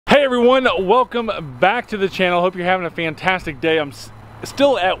everyone, welcome back to the channel. Hope you're having a fantastic day. I'm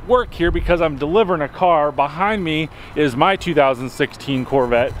still at work here because I'm delivering a car. Behind me is my 2016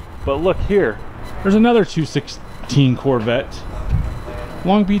 Corvette, but look here, there's another 2016 Corvette,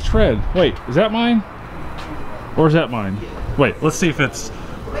 Long Beach Red. Wait, is that mine? Or is that mine? Wait, let's see if it's...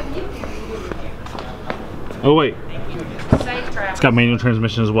 Oh wait, it's got manual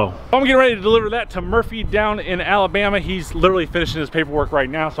transmission as well. I'm getting ready to deliver that to Murphy down in Alabama. He's literally finishing his paperwork right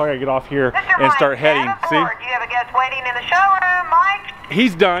now, so I gotta get off here and start heading. See? Do you have a guest waiting in the showroom, Mike?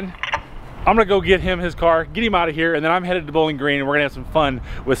 He's done. I'm gonna go get him his car, get him out of here, and then I'm headed to Bowling Green and we're gonna have some fun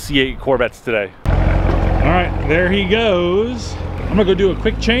with C8 Corvettes today. All right, there he goes. I'm gonna go do a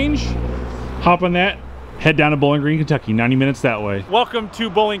quick change, hop on that, head down to Bowling Green, Kentucky, 90 minutes that way. Welcome to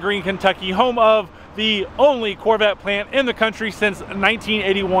Bowling Green, Kentucky, home of the only Corvette plant in the country since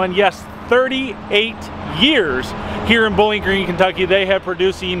 1981. Yes, 38 years here in Bowling Green, Kentucky. They have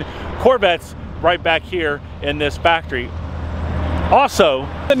producing Corvettes right back here in this factory. Also,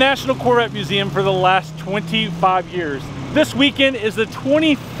 the National Corvette Museum for the last 25 years. This weekend is the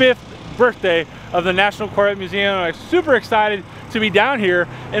 25th birthday of the National Corvette Museum. I'm super excited to be down here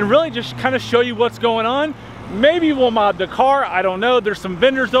and really just kind of show you what's going on. Maybe we'll mod the car, I don't know. There's some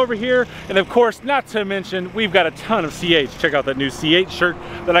vendors over here, and of course, not to mention, we've got a ton of C8s. Check out that new C8 shirt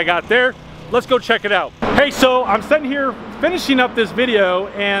that I got there. Let's go check it out. Hey, so I'm sitting here finishing up this video,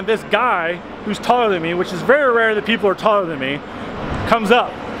 and this guy who's taller than me, which is very rare that people are taller than me, comes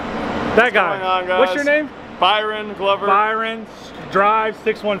up. That guy. What's going on, guys? What's your name? Byron Glover. Byron, Drive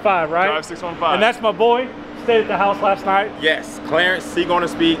 615, right? Drive 615. And that's my boy. Stayed at the house last night. Yes, Clarence C. Gonna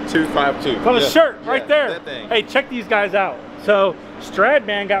Speak 252. On the shirt right there. That thing. Hey, check these guys out. So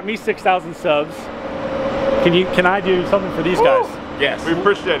Stradman got me 6,000 subs. Can I do something for these guys? Yes. We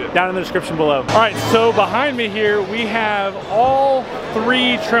appreciate it. Down in the description below. All right, so behind me here we have all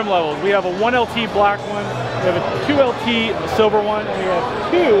three trim levels. We have a 1LT black one, we have a 2LT silver one, and we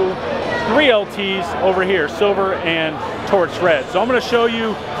have 3 LTs over here, silver and torch red. So I'm going to show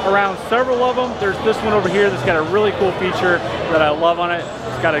you around several of them. There's this one over here that's got a really cool feature that I love on it.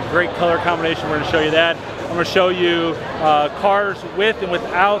 It's got a great color combination. We're going to show you that. I'm going to show you cars with and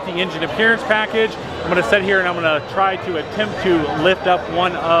without the engine appearance package. I'm going to sit here and I'm going to try to attempt to lift up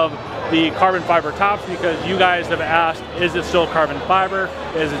one of the carbon fiber tops because you guys have asked, is it still carbon fiber?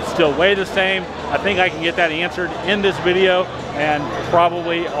 Is it still weigh the same? I think I can get that answered in this video and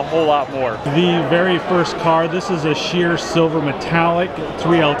probably a whole lot more. The very first car, this is a sheer silver metallic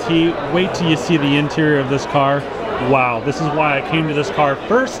 3LT. Wait till you see the interior of this car. Wow, this is why I came to this car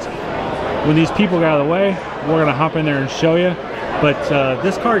first. When these people got out of the way, we're gonna hop in there and show you. But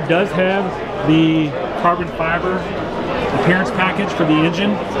this car does have the carbon fiber appearance package for the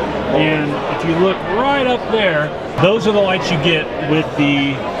engine, and if you look right up there, those are the lights you get with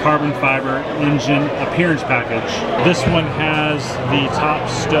the carbon fiber engine appearance package. This one has the top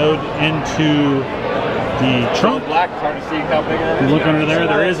stowed into the trunk. Black, hard to see how big it is. You look under there,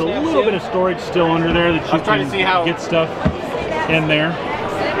 there is a little bit of storage still under there that you can get stuff in there.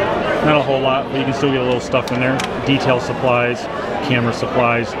 Not a whole lot, but you can still get a little stuff in there. Detail supplies, camera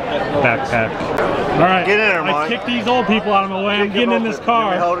supplies, backpack. All right, get in there, Mike. I kicked these old people out of my way. I'm getting in this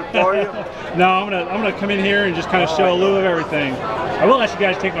car. Hold it for you. No, I'm gonna come in here and just kind of show a little of everything. I will let you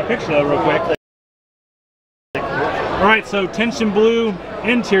guys take my picture though real quick. All right, so tension blue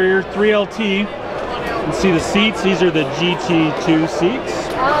interior, 3LT. You can see the seats. These are the GT2 seats.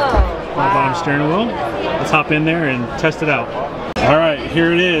 Oh, wow. Bottom steering wheel. Let's hop in there and test it out. All right,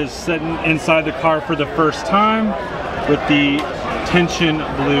 here it is, sitting inside the car for the first time with the tension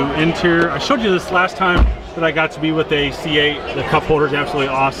blue interior. I showed you this last time that I got to be with a C8. The cup holder is absolutely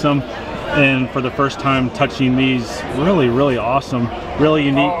awesome. And for the first time touching these, really awesome, really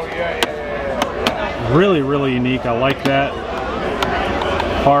unique. Really unique, I like that.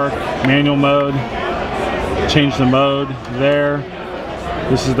 Park, manual mode, change the mode there.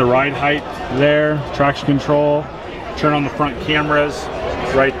 This is the ride height there, traction control. Turn on the front cameras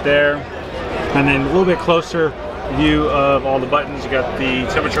right there, and then a little bit closer view of all the buttons. You got the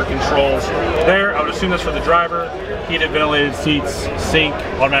temperature controls there. I would assume that's for the driver. Heated, ventilated seats, sync,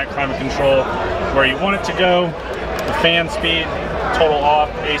 automatic climate control, where you want it to go. The fan speed, total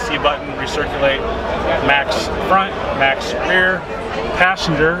off, AC button, recirculate, max front, max rear.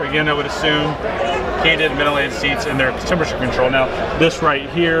 Passenger, again, I would assume heated, ventilated seats, and their temperature control. Now, this right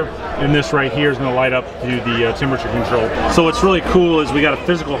here and this right here is going to light up to the temperature control. So what's really cool is we got a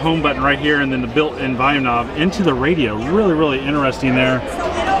physical home button right here, and then the built-in volume knob into the radio. Really interesting there.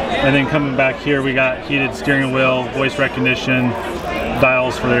 And then coming back here, we got heated steering wheel, voice recognition,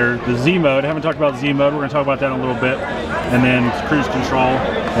 dials for the Z mode. I haven't talked about Z mode. We're going to talk about that in a little bit. And then cruise control,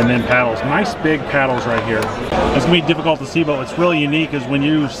 and then paddles. Nice big paddles right here. It's going to be difficult to see, but what's really unique is when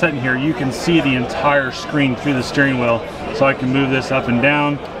you're sitting here, you can see the entire screen through the steering wheel. So I can move this up and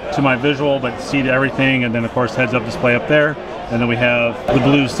down to my visual, but see everything, and then of course heads-up display up there. And then we have the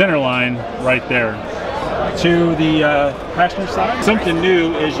blue center line right there. To the passenger side, something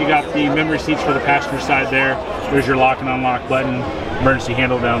new is you got the memory seats for the passenger side there. There's your lock and unlock button, emergency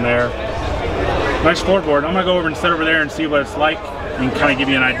handle down there. Nice floorboard. I'm gonna go over and sit over there and see what it's like and kind of give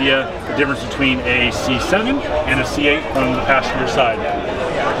you an idea the difference between a C7 and a C8 from the passenger side.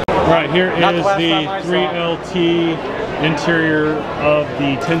 All right, here is the 3LT interior of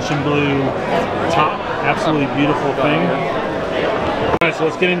the tension blue top. Absolutely beautiful thing. All right, so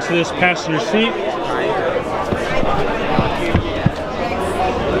let's get into this passenger seat.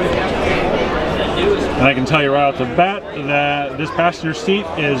 And I can tell you right off the bat that this passenger seat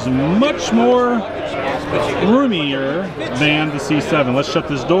is much more roomier than the C7. Let's shut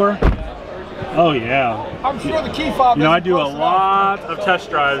this door. Oh yeah. I'm sure the key fob. You know, I do a lot of test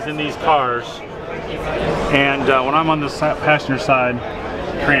drives in these cars, and when I'm on the passenger side,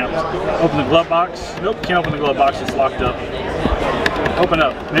 cramped. Open the glove box. Nope, can't open the glove box. It's locked up. Open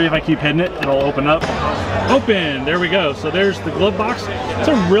up. Maybe if I keep hitting it, it'll open up. Open. There we go. So there's the glove box. It's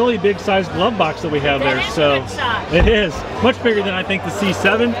a really big sized glove box that we have there. So it is much bigger than I think the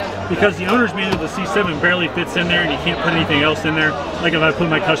C7, because the owner's manual of the C7 barely fits in there, and you can't put anything else in there. Like if I put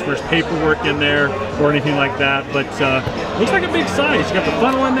my customer's paperwork in there or anything like that. But looks like a big size. You got the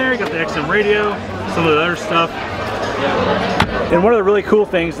funnel in there. You got the XM radio. Some of the other stuff. And one of the really cool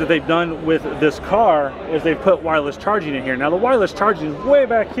things that they've done with this car is they've put wireless charging in here. Now the wireless charging is way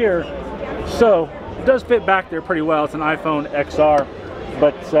back here, so it does fit back there pretty well. It's an iPhone XR,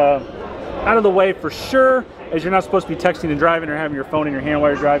 but out of the way for sure, as you're not supposed to be texting and driving or having your phone in your hand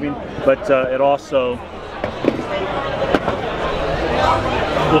while you're driving, but it also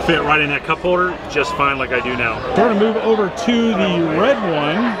will fit right in that cup holder just fine like I do now. We're going to move over to the red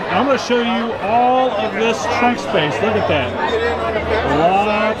one. I'm going to show you all of this trunk space. Look at that.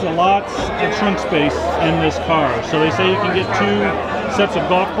 Lots and lots of trunk space in this car. So they say you can get 2 sets of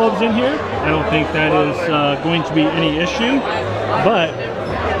golf clubs in here. I don't think that is going to be any issue. But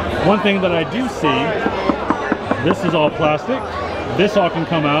one thing that I do see, this is all plastic. This all can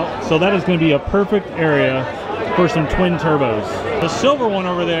come out. So that is going to be a perfect area for some twin turbos. The silver one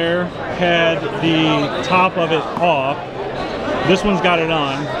over there had the top of it off. This one's got it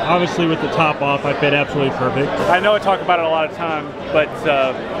on. Obviously with the top off, I fit absolutely perfect. I know I talk about it a lot of time, but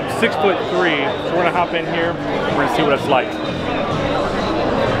I'm 6'3", so we're gonna hop in here, we're gonna see what it's like.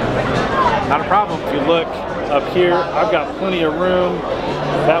 Not a problem. If you look up here, I've got plenty of room,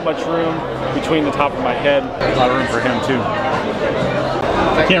 that much room between the top of my head. A lot of room for him too.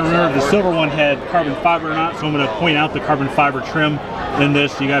 I can't remember if the silver one had carbon fiber or not, so I'm going to point out the carbon fiber trim in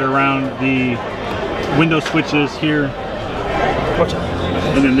this. You got it around the window switches here.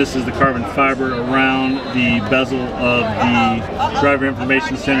 And then this is the carbon fiber around the bezel of the driver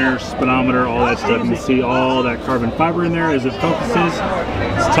information center, speedometer, all that stuff. You can see all that carbon fiber in there as it focuses.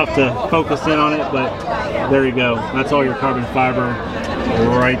 It's tough to focus in on it, but there you go. That's all your carbon fiber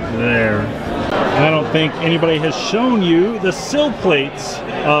right there. I don't think anybody has shown you the sill plates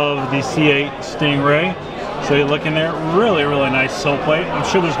of the C8 Stingray. So you look in there, really, really nice sill plate. I'm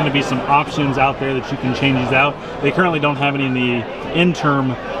sure there's going to be some options out there that you can change these out. They currently don't have any in the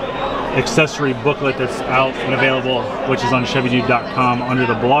in-term accessory booklet that's out and available, which is on ChevyDude.com under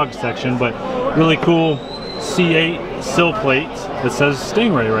the blog section. But really cool C8 sill plate that says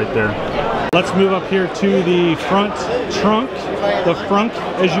Stingray right there. Let's move up here to the front trunk, the frunk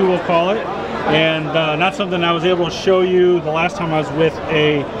as you will call it. And not something I was able to show you the last time I was with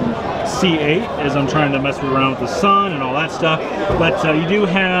a C8, as I'm trying to mess around with the sun and all that stuff. But you do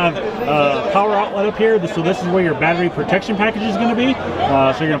have a power outlet up here, so this is where your battery protection package is going to be.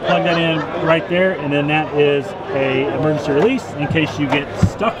 So you're going to plug that in right there, and then that is a emergency release in case you get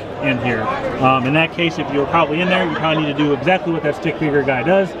stuck in here. In that case, if you're probably in there, you probably need to do exactly what that stick figure guy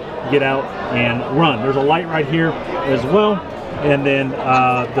does, get out and run. There's a light right here as well. And then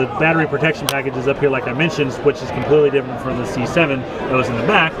the battery protection package is up here like I mentioned, which is completely different from the C7 that was in the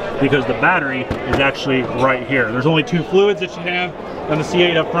back, because the battery is actually right here. There's only 2 fluids that you have on the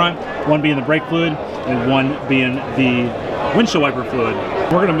C8 up front, one being the brake fluid and one being the windshield wiper fluid.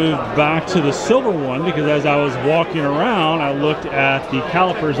 We're going to move back to the silver one, because as I was walking around, I looked at the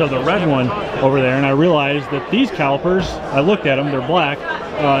calipers of the red one over there, and I realized that these calipers, I looked at them, they're black,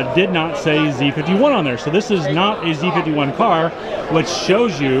 did not say Z51 on there. So this is not a Z51 car, which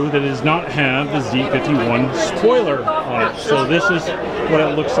shows you that it does not have the Z51 spoiler on it. So this is what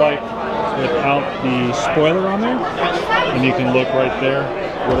it looks like without the spoiler on there. And you can look right there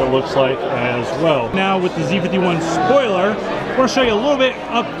what it looks like as well. Now with the Z51 spoiler, I want to show you a little bit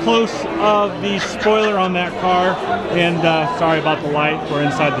up close of the spoiler on that car. And sorry about the light, we're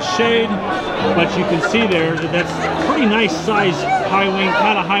inside the shade, but you can see there that that's pretty nice size high wing,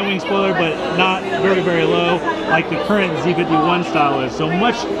 not a high wing spoiler, but not very, very low like the current Z51 style is. So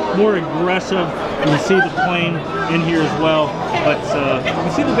much more aggressive. You can see the plane in here as well, but you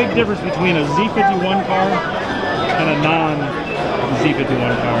can see the big difference between a Z51 car and a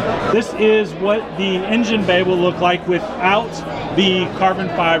non-Z51 car. This is what the engine bay will look like without the carbon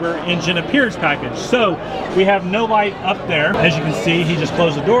fiber engine appearance package. So we have no light up there. As you can see, he just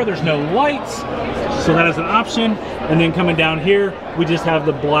closed the door. There's no lights, so that is an option. And then coming down here, we just have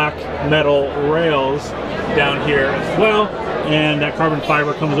the black metal rails down here as well. And that carbon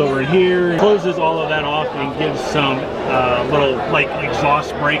fiber comes over in here, closes all of that off, and gives some little like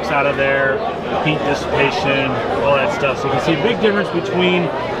exhaust brakes out of there, heat dissipation, all that stuff. So you can see a big difference between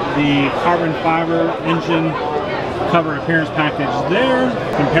the carbon fiber engine cover appearance package there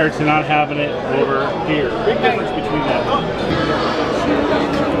compared to not having it over here. Big difference between that.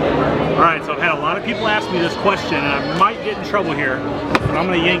 All right, so I've had a lot of people ask me this question, and I might get in trouble here, but I'm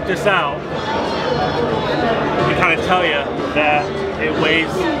going to yank this out and kind of tell you that it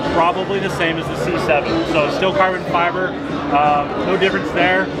weighs probably the same as the C7. So it's still carbon fiber, no difference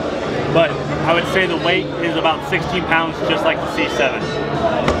there, but I would say the weight is about 16 pounds, just like the C7.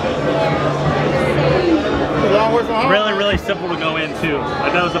 Really, really simple to go into.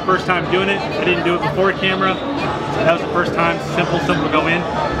 That was the first time doing it. I didn't do it before camera. That was the first time. Simple to go in.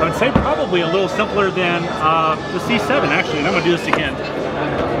 I would say probably a little simpler than the C7 actually. And I'm going to do this again.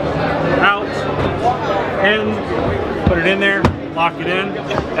 Out, in, put it in there, lock it in.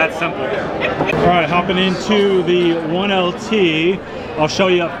 That's simple. All right, hopping into the 1LT. I'll show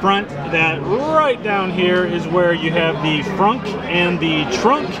you up front that right down here is where you have the frunk and the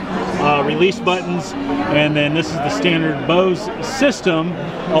trunk release buttons, and then this is the standard Bose system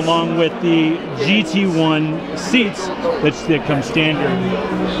along with the GT1 seats that come standard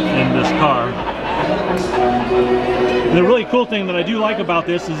in this car. And the really cool thing that I do like about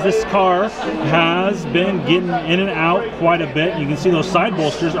this is this car has been getting in and out quite a bit. You can see those side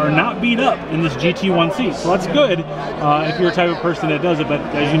bolsters are not beat up in this GT1 seat, so that's good if you're a type of person that does it. But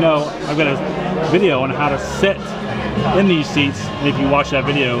as you know, I've got a video on how to sit in these seats, and if you watch that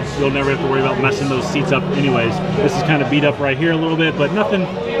video, you'll never have to worry about messing those seats up anyways. This is kind of beat up right here a little bit, but nothing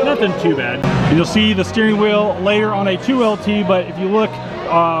too bad. And you'll see the steering wheel later on a 2LT, but if you look,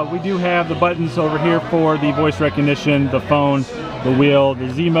 we do have the buttons over here for the voice recognition, the phone, the wheel, the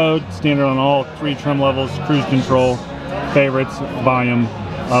Z mode, standard on all 3 trim levels, cruise control, favorites, volume,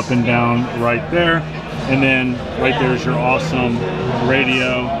 up and down right there. And then right there is your awesome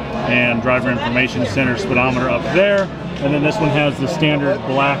radio and driver information center speedometer up there. And then this one has the standard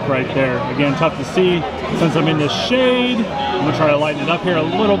black right there. Again, tough to see since I'm in this shade. I'm gonna try to lighten it up here a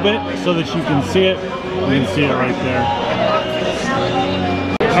little bit so that you can see it. You can see it right there.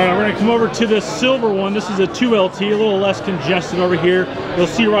 All right, we're gonna come over to this silver one. This is a 2LT, a little less congested over here. You'll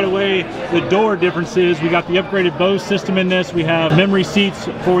see right away the door differences. We got the upgraded Bose system in this. We have memory seats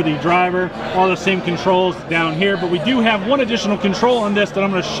for the driver, all the same controls down here, but we do have one additional control on this that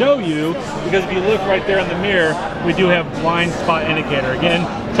I'm gonna show you, because if you look right there in the mirror, we do have blind spot indicator. Again,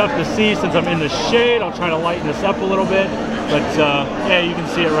 tough to see since I'm in the shade. I'll try to lighten this up a little bit, but yeah, you can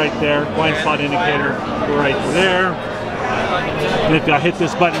see it right there. Blind spot indicator right there. And if I hit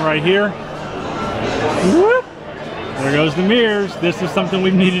this button right here, whoop, there goes the mirrors. This is something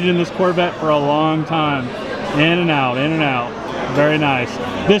we've needed in this Corvette for a long time. In and out, in and out. Very nice.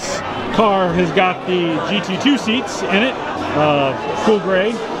 This car has got the GT2 seats in it, cool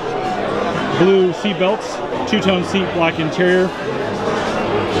gray, blue seat belts, 2-tone seat, black interior.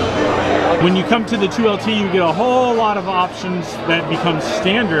 When you come to the 2LT, you get a whole lot of options that become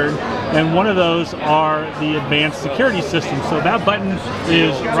standard, and one of those are the advanced security system. So that button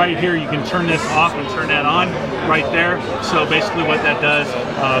is right here. You can turn this off and turn that on right there. So basically what that does,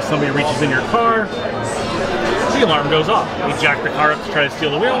 somebody reaches in your car, the alarm goes off. They jack the car up to try to steal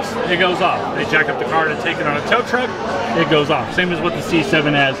the wheels, it goes off. They jack up the car to take it on a tow truck, it goes off. Same as what the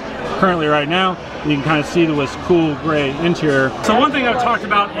C7 has currently right now. You can kind of see this cool gray interior. So one thing I've talked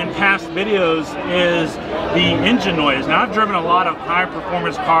about in past videos is the engine noise. Now I've driven a lot of high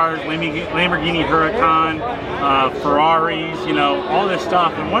performance cars, Lamborghini Huracan, Ferraris, you know, all this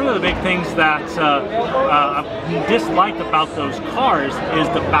stuff. And one of the big things that I dislike about those cars is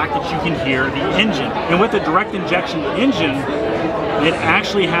the fact that you can hear the engine. And with the direct injection engine, it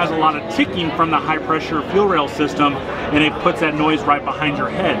actually has a lot of ticking from the high pressure fuel rail system, and it puts that noise right behind your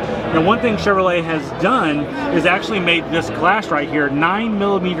head. Now one thing Chevrolet has done is actually made this glass right here 9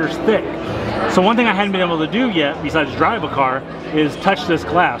 millimeters thick. So one thing I hadn't been able to do yet, besides drive a car, is touch this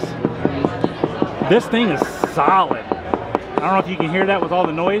glass. This thing is solid. I don't know if you can hear that with all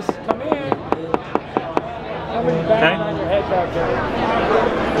the noise. Come in. Nobody's banging on your head back there.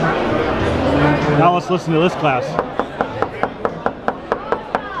 Now let's listen to this glass.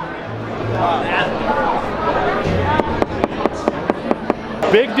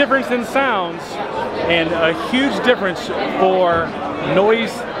 Big difference in sounds and a huge difference for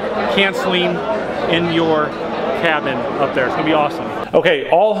noise canceling in your cabin up there. It's gonna be awesome. Okay,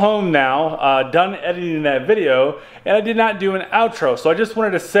 all home now, done editing that video, and I did not do an outro. So I just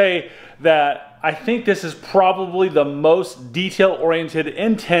wanted to say that I think this is probably the most detail-oriented,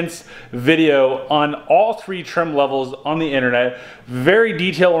 intense video on all 3 trim levels on the internet. Very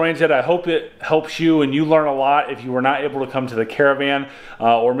detail-oriented. I hope it helps you and you learn a lot if you were not able to come to the Caravan,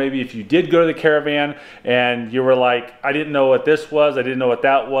 or maybe if you did go to the Caravan and you were like, I didn't know what this was, I didn't know what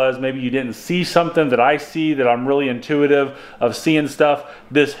that was. Maybe you didn't see something that I see, that I'm really intuitive of seeing stuff.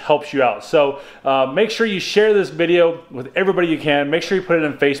 This helps you out. So make sure you share this video with everybody you can. Make sure you put it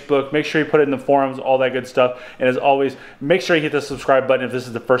in Facebook. Make sure you put it in the forums, all that good stuff. And as always, make sure you hit the subscribe button if this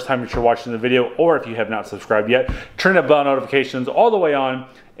is the first time that you're watching the video, or if you have not subscribed yet. Turn the bell notifications all the way on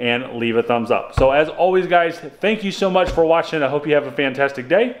and leave a thumbs up. So as always, guys, thank you so much for watching. I hope you have a fantastic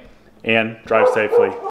day and drive safely.